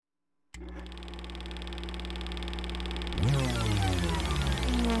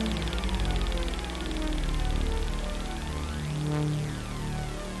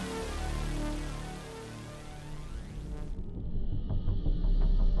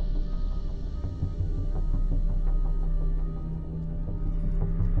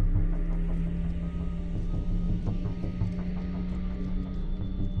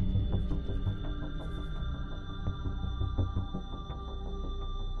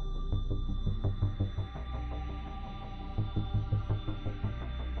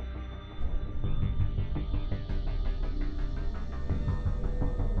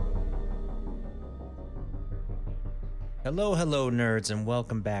Hello, nerds, and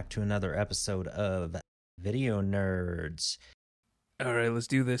welcome back to another episode of Video Nerds. All right, let's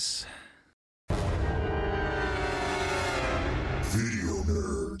do this. Video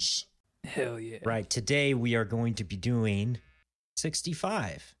Nerds. Hell yeah. Right, today we are going to be doing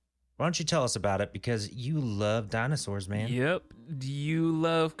 65. Why don't you tell us about it? Because you love dinosaurs, man. Yep. Do you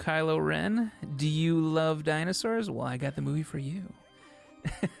love Kylo Ren? Do you love dinosaurs? Well, I got the movie for you.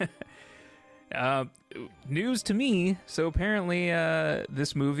 News to me. So apparently,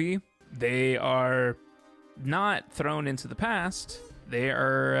 this movie, they are not thrown into the past. They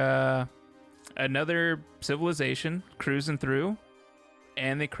are another civilization cruising through,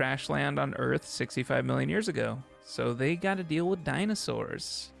 and they crash land on Earth 65 million years ago. So they got to deal with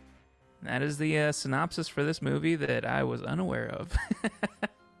dinosaurs. That is the synopsis for this movie that I was unaware of.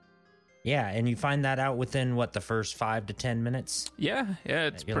 Yeah, and you find that out within, what, the first 5 to 10 minutes? Yeah,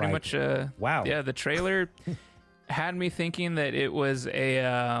 it's You're pretty like, much... wow. Yeah, the trailer had me thinking that it was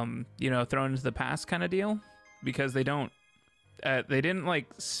a, thrown into the past kind of deal, because they didn't, like,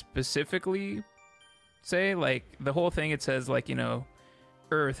 specifically say, like, the whole thing, it says, like,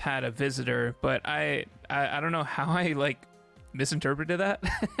 Earth had a visitor, but I don't know how I, like, misinterpreted that,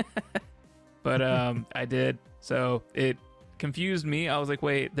 but I did, so it confused me. I was like,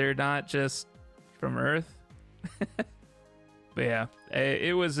 wait, they're not just from Earth? But yeah,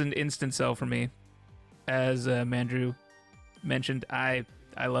 it was an instant sell for me. As Mandrew mentioned, I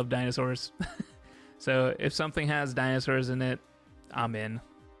love dinosaurs. So if something has dinosaurs in it, I'm in.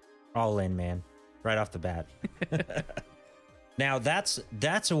 All in, man. Right off the bat. Now, that's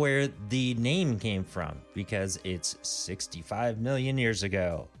where the name came from, because it's 65 million years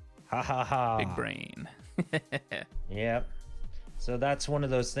ago. Ha ha ha. Big brain. Yep. So that's one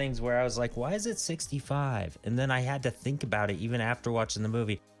of those things where I was like, why is it 65? And then I had to think about it even after watching the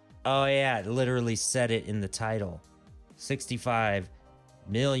movie. Oh, yeah, it literally said it in the title. 65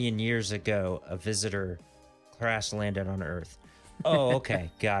 million years ago, a visitor crash landed on Earth. Oh, okay,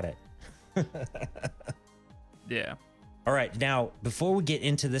 got it. Yeah. All right, now, before we get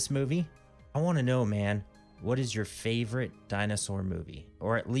into this movie, I want to know, man, what is your favorite dinosaur movie?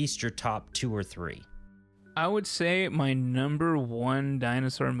 Or at least your top 2 or 3? I would say my number one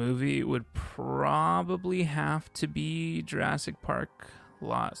dinosaur movie would probably have to be Jurassic Park: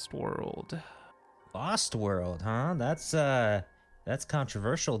 Lost World. Lost World, huh? That's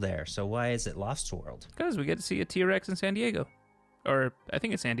controversial there. So why is it Lost World? Because we get to see a T-Rex in San Diego. Or, I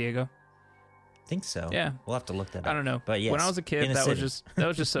think it's San Diego. I think so. Yeah. We'll have to look that up. I don't know. But yes, when I was a kid, that city.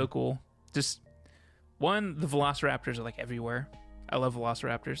 was just so cool. Just, one, the Velociraptors are like everywhere. I love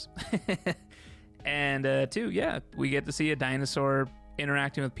Velociraptors. And 2, yeah, we get to see a dinosaur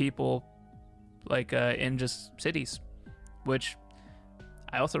interacting with people, like in just cities, which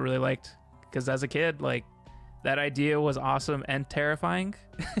I also really liked, because as a kid, like, that idea was awesome and terrifying.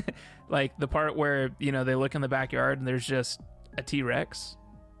 Like the part where, they look in the backyard and there's just a T-Rex.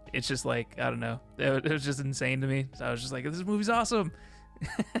 It's just like, I don't know, it was just insane to me. So I was just like, this movie's awesome.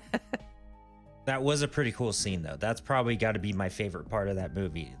 That was a pretty cool scene, though. That's probably got to be my favorite part of that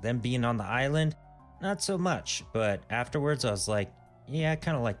movie. Them being on the island, not so much, but afterwards I was like, yeah, I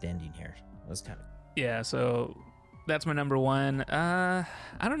kind of like the ending here. It was kind of... Yeah, so that's my number one. I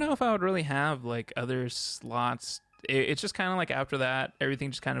don't know if I would really have, like, other slots. It's just kind of like after that,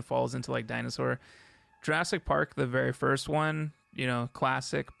 everything just kind of falls into, like, dinosaur. Jurassic Park, the very first one,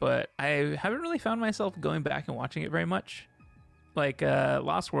 classic, but I haven't really found myself going back and watching it very much. Like,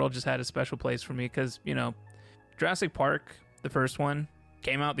 Lost World just had a special place for me because, Jurassic Park, the first one,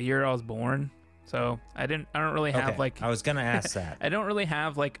 came out the year I was born. So I don't really have, like... I was going to ask that. I don't really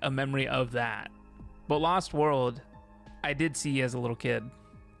have, like, a memory of that. But Lost World, I did see as a little kid.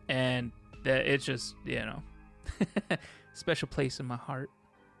 And it's just, special place in my heart.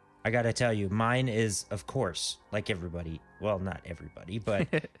 I got to tell you, mine is, of course, like everybody. Well, not everybody, but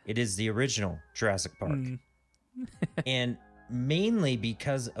it is the original Jurassic Park. And mainly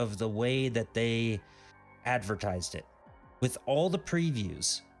because of the way that they advertised it. With all the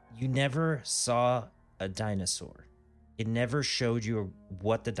previews, you never saw a dinosaur. it never showed you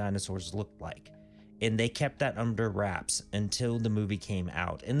what the dinosaurs looked like. And they kept that under wraps until the movie came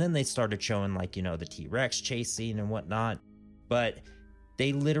out. And then they started showing like, the T-Rex chase scene and whatnot. But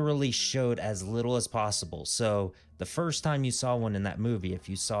they literally showed as little as possible. So the first time you saw one in that movie, if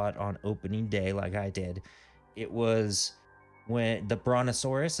you saw it on opening day like I did, it was when the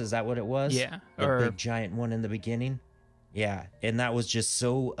Brontosaurus, is that what it was? Yeah. The big giant one in the beginning. Yeah. And that was just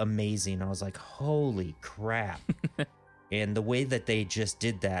so amazing. I was like, holy crap. And the way that they just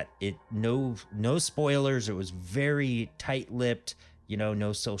did that, no spoilers. It was very tight-lipped,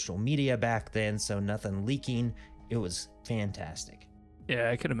 no social media back then, so nothing leaking. It was fantastic. Yeah,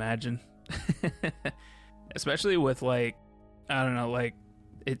 I could imagine. Especially with like, I don't know, like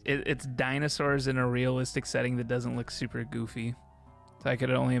it's dinosaurs in a realistic setting that doesn't look super goofy. So I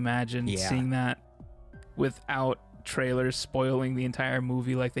could only imagine seeing that without trailers spoiling the entire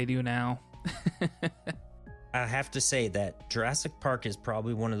movie like they do now. I have to say that Jurassic Park is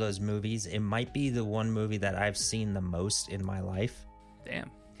probably one of those movies. It might be the one movie that I've seen the most in my life. Damn.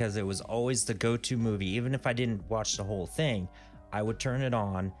 Because it was always the go-to movie. Even if I didn't watch the whole thing, I would turn it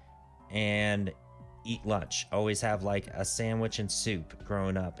on and eat lunch. Always have like a sandwich and soup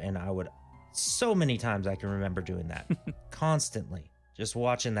growing up. And so many times I can remember doing that. Constantly. Just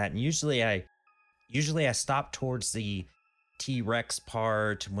watching that. And usually I stop towards the T-Rex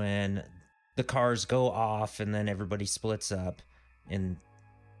part when the cars go off and then everybody splits up and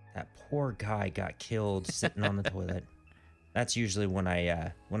that poor guy got killed sitting on the toilet. That's usually when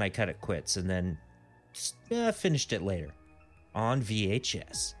I cut it quits, and then finished it later on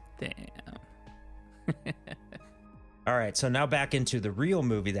VHS. Damn. All right, so now back into the real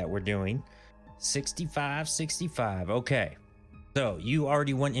movie that we're doing. 65. Okay. So you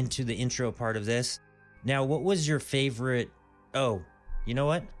already went into the intro part of this. Now, what was your favorite? Oh, you know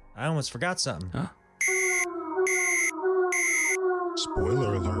what? I almost forgot something. Huh?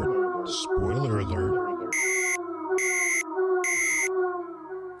 Spoiler alert. Spoiler alert.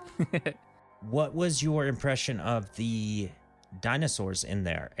 What was your impression of the dinosaurs in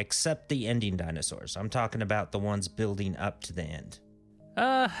there, except the ending dinosaurs? I'm talking about the ones building up to the end.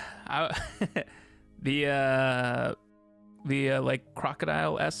 The like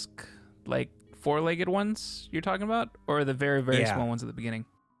crocodile-esque, like four-legged ones you're talking about, or the very, very small ones at the beginning?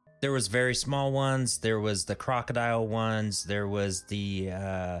 There was very small ones. There was the crocodile ones. There was the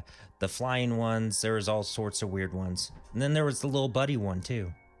flying ones. There was all sorts of weird ones. And then there was the little buddy one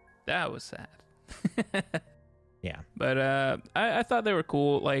too. That was sad. Yeah. But I thought they were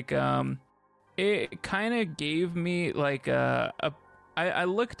cool. Like it kind of gave me like I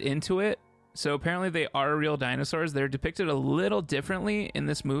looked into it. So apparently they are real dinosaurs. They're depicted a little differently in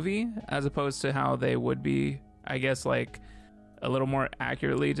this movie as opposed to how they would be, I guess, like a little more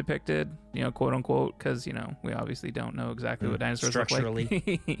accurately depicted, quote unquote, because, we obviously don't know exactly what dinosaurs look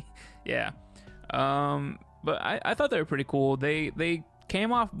like. Yeah. But I thought they were pretty cool. They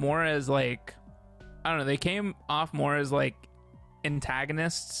came off more as like, I don't know, they came off more as like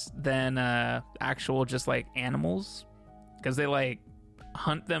antagonists than actual just like animals, because they like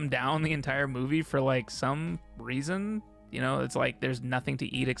hunt them down the entire movie for like some reason. It's like there's nothing to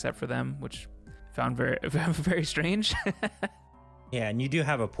eat except for them, which found very, very strange. Yeah, and you do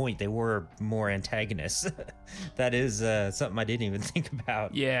have a point. They were more antagonists. That is something I didn't even think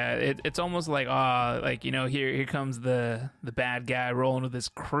about. Yeah, it's almost like, here comes the bad guy rolling with his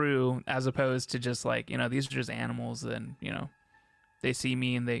crew, as opposed to just like, these are just animals, and, they see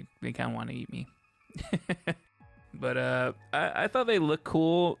me and they kind of want to eat me. But I thought they looked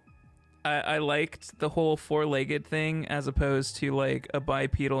cool. I liked the whole four-legged thing as opposed to like a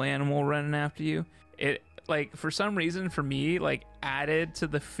bipedal animal running after you. It, like, for some reason, for me, like, added to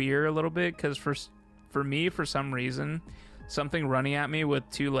the fear a little bit, because for me, for some reason, something running at me with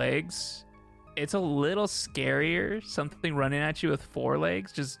two legs, it's a little scarier. Something running at you with four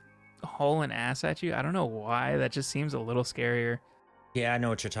legs, just hauling ass at you. I don't know why. That just seems a little scarier. Yeah, I know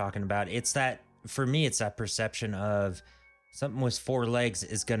what you're talking about. It's that, for me, it's that perception of something with four legs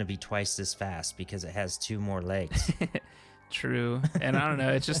is going to be twice as fast because it has two more legs. True. And I don't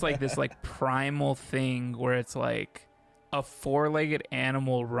know, it's just like this like primal thing where it's like a four-legged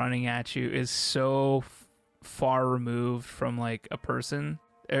animal running at you is so far removed from like a person,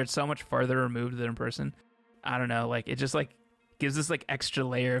 or it's so much farther removed than a person. I don't know, like it just like gives this like extra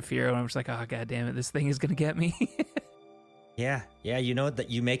layer of fear, and I'm just like, oh god damn it, this thing is gonna get me. Yeah, that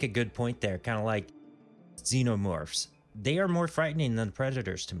you make a good point there. Kind of like xenomorphs. They are more frightening than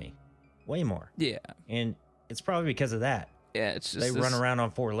predators to me. Way more. Yeah. And it's probably because of that. Yeah, it's just they run around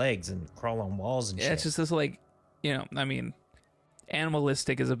on four legs and crawl on walls and shit. Yeah, it's just this like, I mean,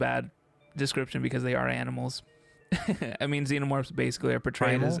 animalistic is a bad description because they are animals. I mean, xenomorphs basically are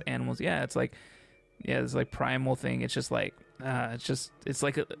portrayed Primal? as animals. Yeah, it's like primal thing. It's just like it's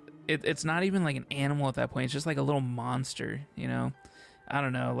like it's not even like an animal at that point. It's just like a little monster, you know. I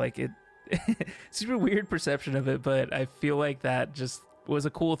don't know, like it. Super weird perception of it, but I feel like that just was a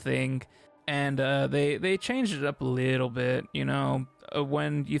cool thing. And they changed it up a little bit, you know.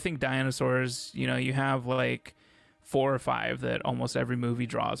 When you think dinosaurs, you know, you have like 4 or 5 that almost every movie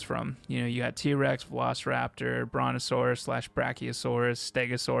draws from. You know, you got T-Rex, Velociraptor, Brontosaurus / Brachiosaurus,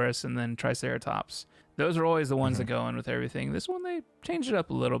 Stegosaurus, and then Triceratops. Those are always the ones that go in with everything. This one, they changed it up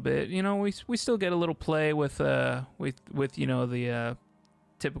a little bit. You know, we still get a little play with you know, the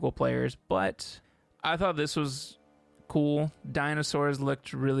typical players, but I thought this was cool. Dinosaurs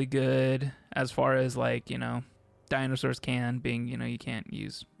looked really good as far as like, you know, dinosaurs can, being, you know, you can't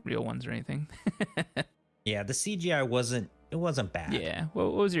use real ones or anything. Yeah, the CGI wasn't bad. Yeah.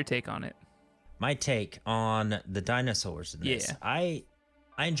 What was your take on it? My take on the dinosaurs in this. Yeah. I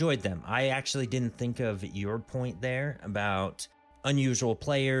enjoyed them. I actually didn't think of your point there about unusual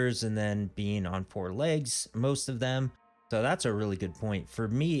players and then being on 4 legs, most of them. So that's a really good point. For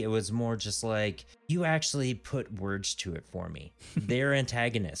me, it was more just like, you actually put words to it for me. They're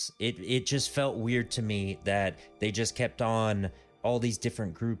antagonists. It just felt weird to me that they just kept on, all these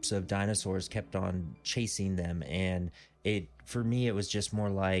different groups of dinosaurs kept on chasing them. And for me, it was just more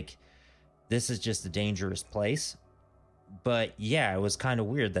like, this is just a dangerous place. But yeah, it was kind of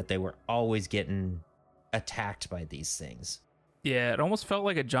weird that they were always getting attacked by these things. Yeah, it almost felt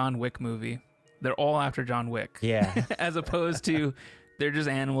like a John Wick movie. They're all after John Wick. Yeah. As opposed to they're just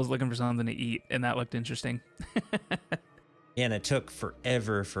animals looking for something to eat, and that looked interesting. And it took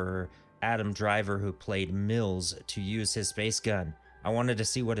forever for Adam Driver, who played Mills, to use his space gun. I wanted to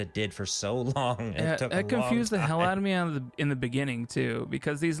see what it did for so long. Yeah, that confused the hell out of me in the beginning, too,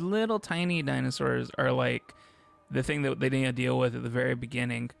 because these little tiny dinosaurs are like the thing that they didn't deal with at the very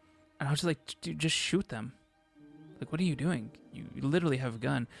beginning. And I was just like, dude, just shoot them. Like, what are you doing? You literally have a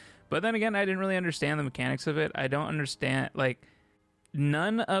gun. But then again, I didn't really understand the mechanics of it. I don't understand, like,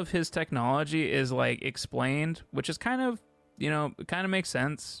 none of his technology is, like, explained, which is kind of, you know, it kind of makes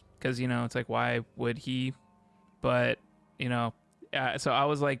sense. Because, you know, it's like, why would he? But, you know, so I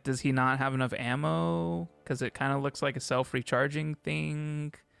was like, does he not have enough ammo? Because it kind of looks like a self-recharging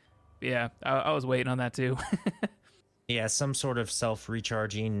thing. Yeah, I was waiting on that, too. Yeah, some sort of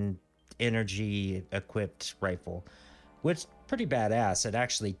self-recharging, energy-equipped rifle, which pretty badass. It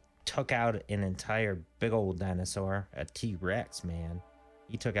actually took out an entire big old dinosaur, a T-Rex, man.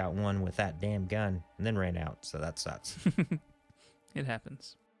 He took out one with that damn gun and then ran out, so that sucks. It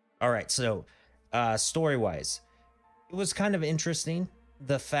happens. All right, so story-wise, it was kind of interesting,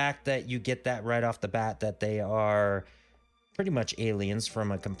 the fact that you get that right off the bat, that they are pretty much aliens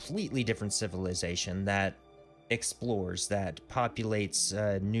from a completely different civilization that explores, that populates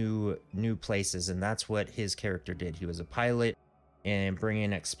new places, and that's what his character did. He was a pilot and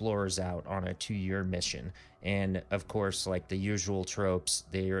bringing explorers out on a 2-year mission. And of course, like the usual tropes,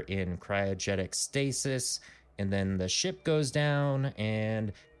 they're in cryogenic stasis, and then the ship goes down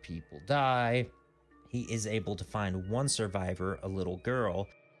and people die. He is able to find one survivor, a little girl,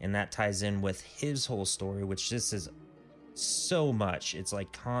 and that ties in with his whole story, which this is so much. It's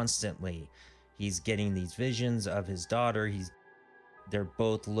like constantly he's getting these visions of his daughter. They're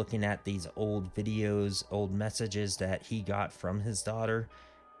both looking at these old videos, old messages that he got from his daughter,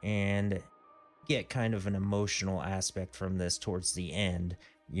 and get kind of an emotional aspect from this towards the end.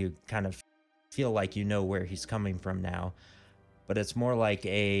 You kind of feel like you know where he's coming from now, but it's more like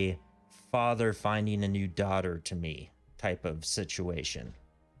a father finding a new daughter to me type of situation.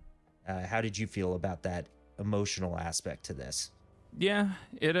 How did you feel about that emotional aspect to this? Yeah,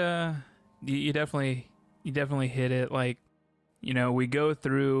 it you definitely hit it. Like, you know, we go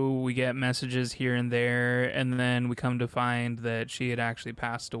through, we get messages here and there, and then we come to find that she had actually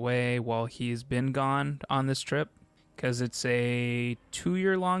passed away while he's been gone on this trip, because it's a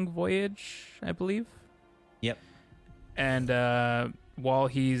 2-year-long voyage, I believe. Yep. And while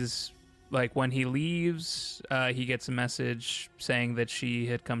he's, like, when he leaves, he gets a message saying that she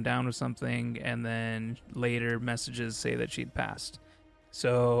had come down with something, and then later messages say that she'd passed.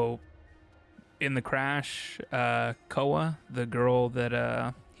 So in the crash, Koa, the girl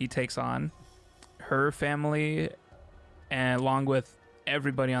that he takes on, her family, and along with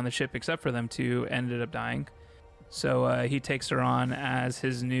everybody on the ship except for them two, ended up dying. So he takes her on as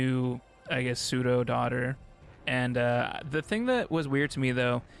his new, I guess, pseudo daughter. And the thing that was weird to me,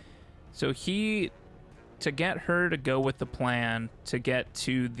 though, so to get her to go with the plan to get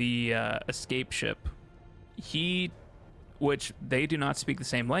to the escape ship, which they do not speak the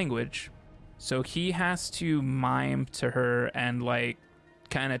same language, So he has to mime to her and like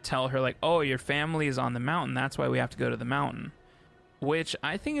kind of tell her like, oh, your family is on the mountain. That's why we have to go to the mountain. Which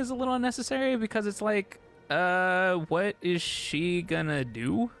I think is a little unnecessary because it's like, what is she gonna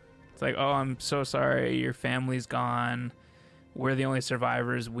do? It's like, oh, I'm so sorry. Your family's gone. We're the only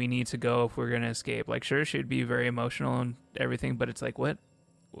survivors. We need to go if we're going to escape. Like, sure, she'd be very emotional and everything, but it's like,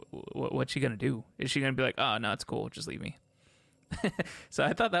 what's she going to do? Is she going to be like, oh, no, it's cool. Just leave me. So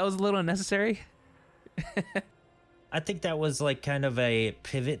I thought that was a little unnecessary. I think that was like kind of a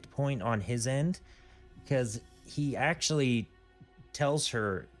pivot point on his end because he actually tells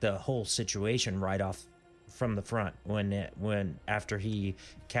her the whole situation right off from the front when after he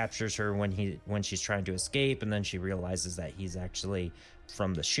captures her when she's trying to escape, and then she realizes that he's actually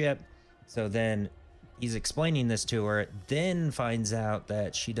from the ship. So then he's explaining this to her, then finds out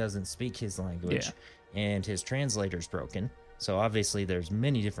that she doesn't speak his language, and his translator's broken. So obviously there's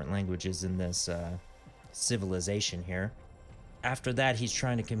many different languages in this civilization here. After that, he's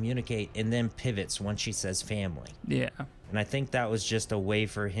trying to communicate and then pivots once she says family. Yeah. And I think that was just a way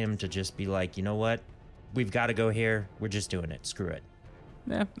for him to just be like, you know what? We've got to go here. We're just doing it. Screw it.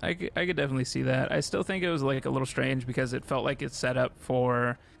 Yeah, I could definitely see that. I still think it was like a little strange because it felt like it's set up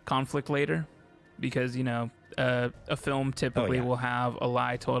for conflict later. Because, you know, a film typically will have a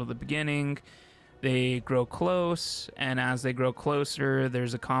lie told at the beginning. They grow close, and as they grow closer,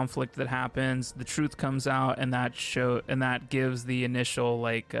 there's a conflict that happens. The truth comes out, and that gives the initial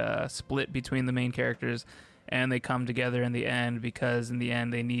like split between the main characters, and they come together in the end because in the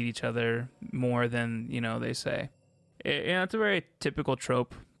end they need each other more than they say. It's a very typical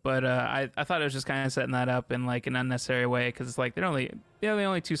trope, but I thought it was just kind of setting that up in like an unnecessary way because it's like they're the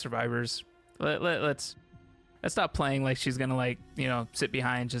only two survivors. Let's stop playing like she's gonna like sit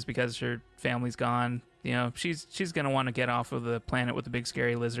behind just because her family's gone. She's gonna want to get off of the planet with the big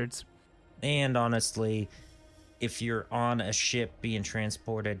scary lizards. And honestly, if you're on a ship being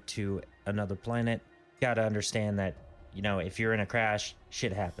transported to another planet, you gotta understand that if you're in a crash,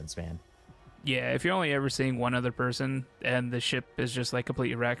 shit happens, man. Yeah, if you're only ever seeing one other person and the ship is just like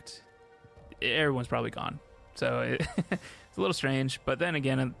completely wrecked, everyone's probably gone. So it's a little strange, but then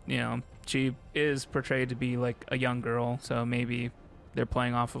again, she is portrayed to be like a young girl, so maybe they're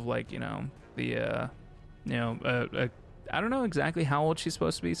playing off of like I don't know exactly how old she's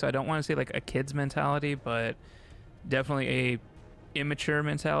supposed to be, so I don't want to say like a kid's mentality, but definitely a immature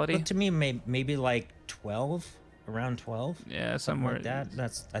mentality. But to me, maybe like 12, around 12. Yeah, somewhere like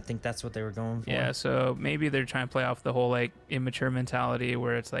that. I think that's what they were going for. Yeah, so maybe they're trying to play off the whole like immature mentality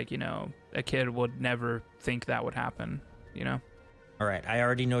where it's like a kid would never think that would happen. All right, I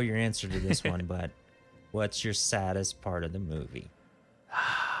already know your answer to this one, but what's your saddest part of the movie?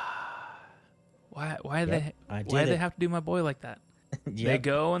 Why do they have to do my boy like that? Yep. They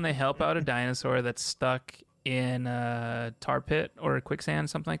go and they help out a dinosaur that's stuck in a tar pit or a quicksand,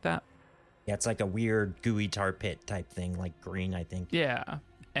 something like that. Yeah, it's like a weird gooey tar pit type thing, like green, I think. Yeah.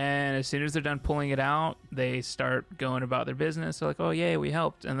 And as soon as they're done pulling it out, they start going about their business. They're like, oh, yay, we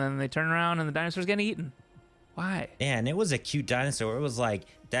helped. And then they turn around and the dinosaur's getting eaten. Why? Yeah, and it was a cute dinosaur. It was like,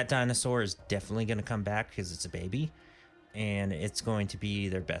 that dinosaur is definitely going to come back because it's a baby. And it's going to be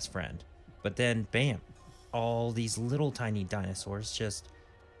their best friend. But then, bam, all these little tiny dinosaurs just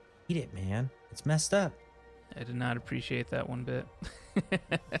eat it, man. It's messed up. I did not appreciate that one bit.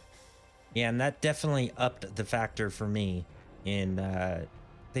 Yeah, and that definitely upped the factor for me in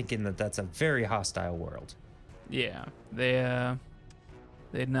thinking that that's a very hostile world. Yeah, they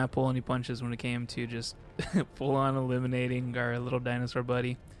did not pull any punches when it came to just full on eliminating our little dinosaur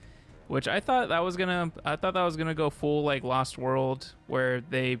buddy. Which I thought that was gonna go full like Lost World, where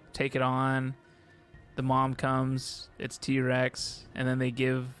they take it on. The mom comes, it's T-Rex, and then they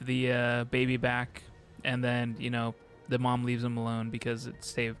give the baby back, and then the mom leaves them alone because it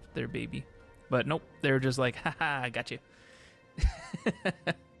saved their baby. But nope, they're just like, haha, I got you.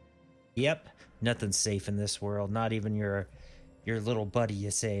 Yep, nothing's safe in this world. Not even your little buddy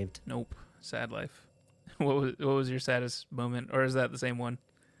you saved. Nope, sad life. What was your saddest moment, or is that the same one?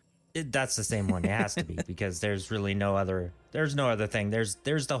 That's the same one. It has to be because there's really no other. There's no other thing. There's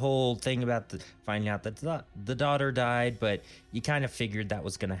the whole thing about finding out that the daughter died, but you kind of figured that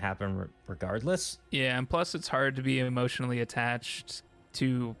was going to happen regardless. Yeah, and plus it's hard to be emotionally attached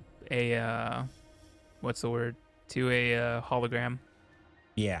to a what's the word? To a hologram.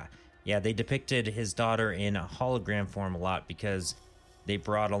 Yeah. They depicted his daughter in a hologram form a lot because they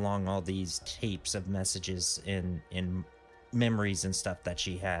brought along all these tapes of messages in memories and stuff that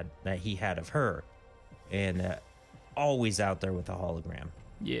he had of her, and always out there with a hologram.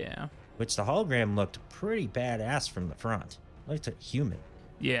 Yeah, which the hologram looked pretty badass from the front. Looked human.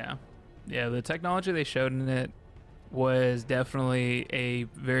 Yeah, Yeah, the technology they showed in it was definitely a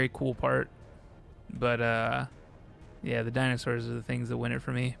very cool part. But yeah, the dinosaurs are the things that win it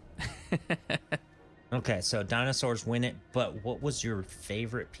for me. Okay, so dinosaurs win it, but what was your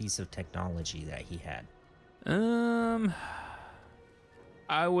favorite piece of technology that he had?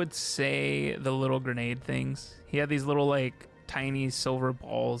 I would say the little grenade things. He had these little like tiny silver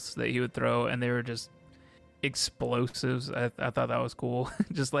balls that he would throw, and they were just explosives. I thought that was cool.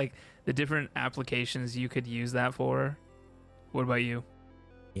 Just like the different applications you could use that for. What about you?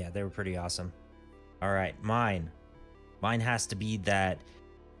 Yeah, they were pretty awesome. All right, mine has to be that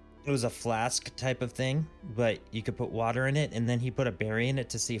it was a flask type of thing, but you could put water in it, and then he put a berry in it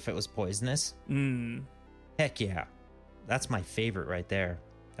to see if it was poisonous. Heck yeah. That's my favorite right there.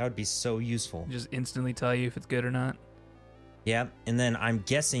 That would be so useful. Just instantly tell you if it's good or not. Yeah, and then I'm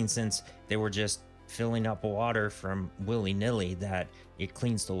guessing since they were just filling up water from willy-nilly that it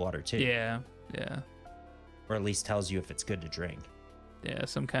cleans the water too. Yeah. Or at least tells you if it's good to drink. Yeah,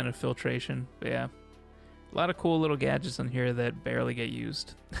 some kind of filtration. But yeah. A lot of cool little gadgets on here that barely get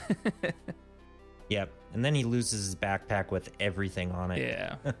used. Yep. And then he loses his backpack with everything on it.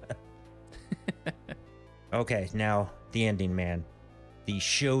 Yeah. Okay, now the ending, man. The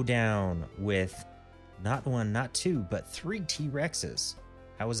showdown with not one, not two, but 3 T-Rexes.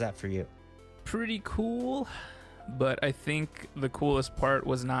 How was that for you? Pretty cool, but I think the coolest part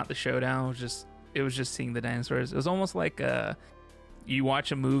was not the showdown. It was just seeing the dinosaurs. It was almost like you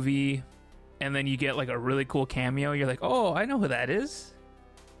watch a movie and then you get like a really cool cameo. You're like, oh, I know who that is.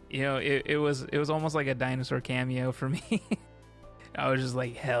 You know, it was almost like a dinosaur cameo for me. I was just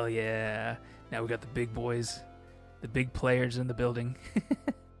like, hell yeah. Now we got the big boys, the big players in the building.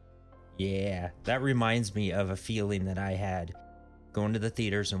 Yeah, that reminds me of a feeling that I had going to the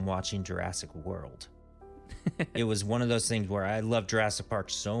theaters and watching Jurassic World. It was one of those things where I loved Jurassic Park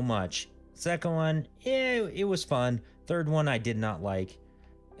so much. Second one, yeah, it was fun. Third one, I did not like.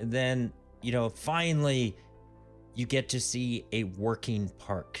 And then, you know, finally, you get to see a working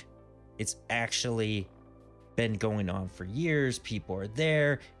park. It's actually been going on for years. People are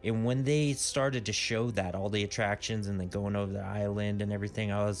there. And when they started to show that, all the attractions and then going over the island and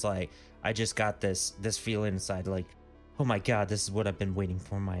everything, I was like, I just got this feeling inside like, oh my God, this is what I've been waiting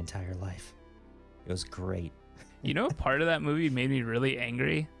for my entire life. It was great. You know, part of that movie made me really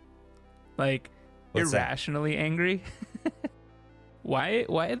angry. Like, What's irrationally angry. Why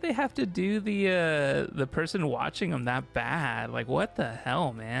did they have to do the person watching them that bad? Like, what the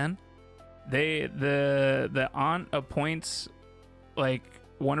hell, man? The aunt appoints like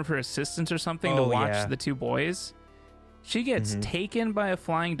one of her assistants or something to watch the 2 boys. She gets taken by a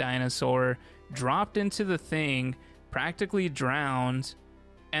flying dinosaur, dropped into the thing, practically drowned,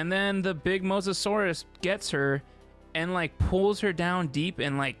 and then the big mosasaurus gets her and like pulls her down deep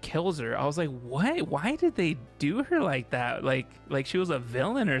and like kills her. I was like, what? Why did they do her like that? Like she was a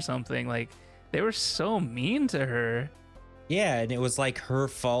villain or something. Like, they were so mean to her. Yeah, and it was like her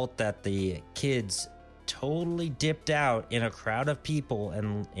fault that the kids totally dipped out in a crowd of people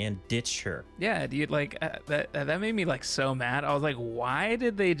and ditched her. Yeah, dude, like that made me like so mad. I was like, why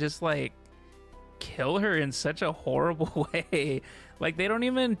did they just like kill her in such a horrible way? Like, they don't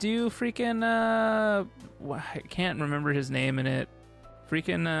even do freaking I can't remember his name in it.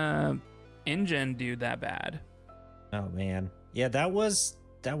 Freaking InGen dude that bad. Oh man. Yeah, that was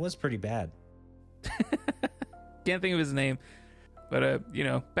pretty bad. Can't think of his name. But you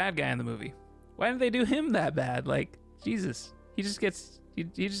know, bad guy in the movie. Why didn't they do him that bad? Like, Jesus. He just gets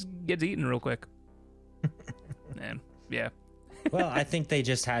eaten real quick. And yeah. Well, I think they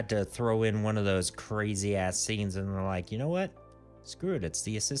just had to throw in one of those crazy ass scenes and they're like, you know what? Screw it, it's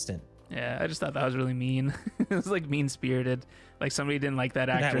the assistant. Yeah, I just thought that was really mean. It was like mean-spirited. Like, somebody didn't like that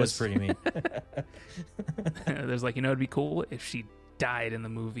actress. That was pretty mean. There's like, you know, it'd be cool if she died in the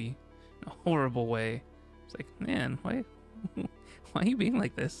movie in a horrible way. It's like, man, why are you being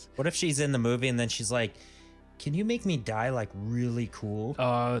like this? What if she's in the movie and then she's like, can you make me die like really cool?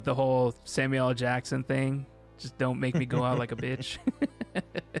 The whole Samuel L. Jackson thing. Just don't make me go out like a bitch.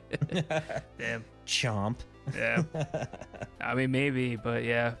 Damn. Chomp. Yeah. I mean, maybe, but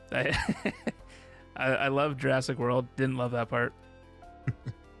yeah. I love Jurassic World. Didn't love that part.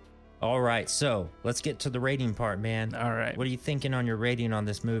 All right, so let's get to the rating part, man. All right. What are you thinking on your rating on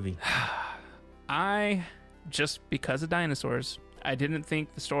this movie? Just because of dinosaurs, I didn't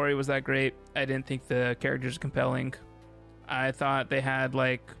think the story was that great. I didn't think the characters were compelling. I thought they had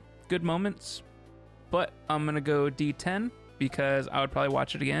like good moments, but I'm going to go D10 because I would probably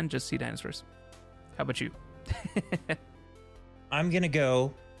watch it again just to see dinosaurs. How about you? I'm going to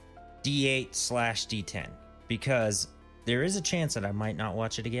go D8/D10 because there is a chance that I might not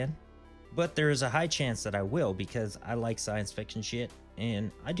watch it again. but there is a high chance that I will because I like science fiction shit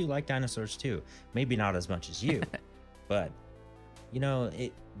and I do like dinosaurs too. Maybe not as much as you, but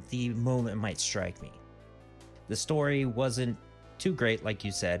the moment might strike me. The story wasn't too great, like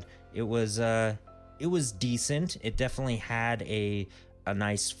you said. It was decent. It definitely had a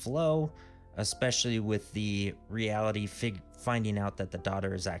nice flow, especially with the reality finding out that the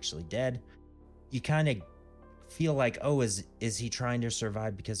daughter is actually dead. You kind of feel like, oh, is he trying to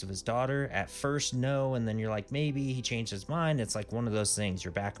survive because of his daughter? At first, no, and then you're like, maybe he changed his mind. It's like one of those things,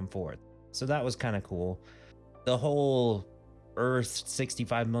 you're back and forth. So that was kind of cool. The whole Earth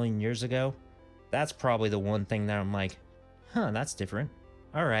 65 million years ago, that's probably the one thing that I'm like, that's different.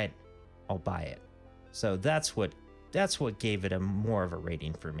 All right, I'll buy it. So that's what gave it a more of a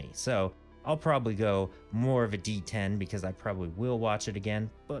rating for me. So I'll probably go more of a D10 because I probably will watch it again,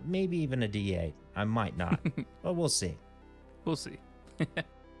 but maybe even a D8. I might not, but we'll see. We'll see.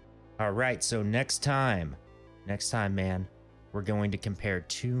 All right, so next time, man, we're going to compare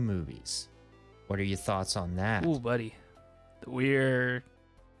two movies. What are your thoughts on that? Ooh, buddy. We're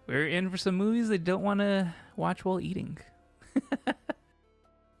in for some movies they don't want to watch while eating.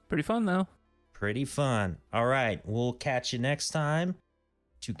 Pretty fun, though. Pretty fun. All right, we'll catch you next time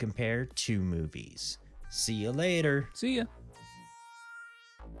to compare two movies. See you later. See ya.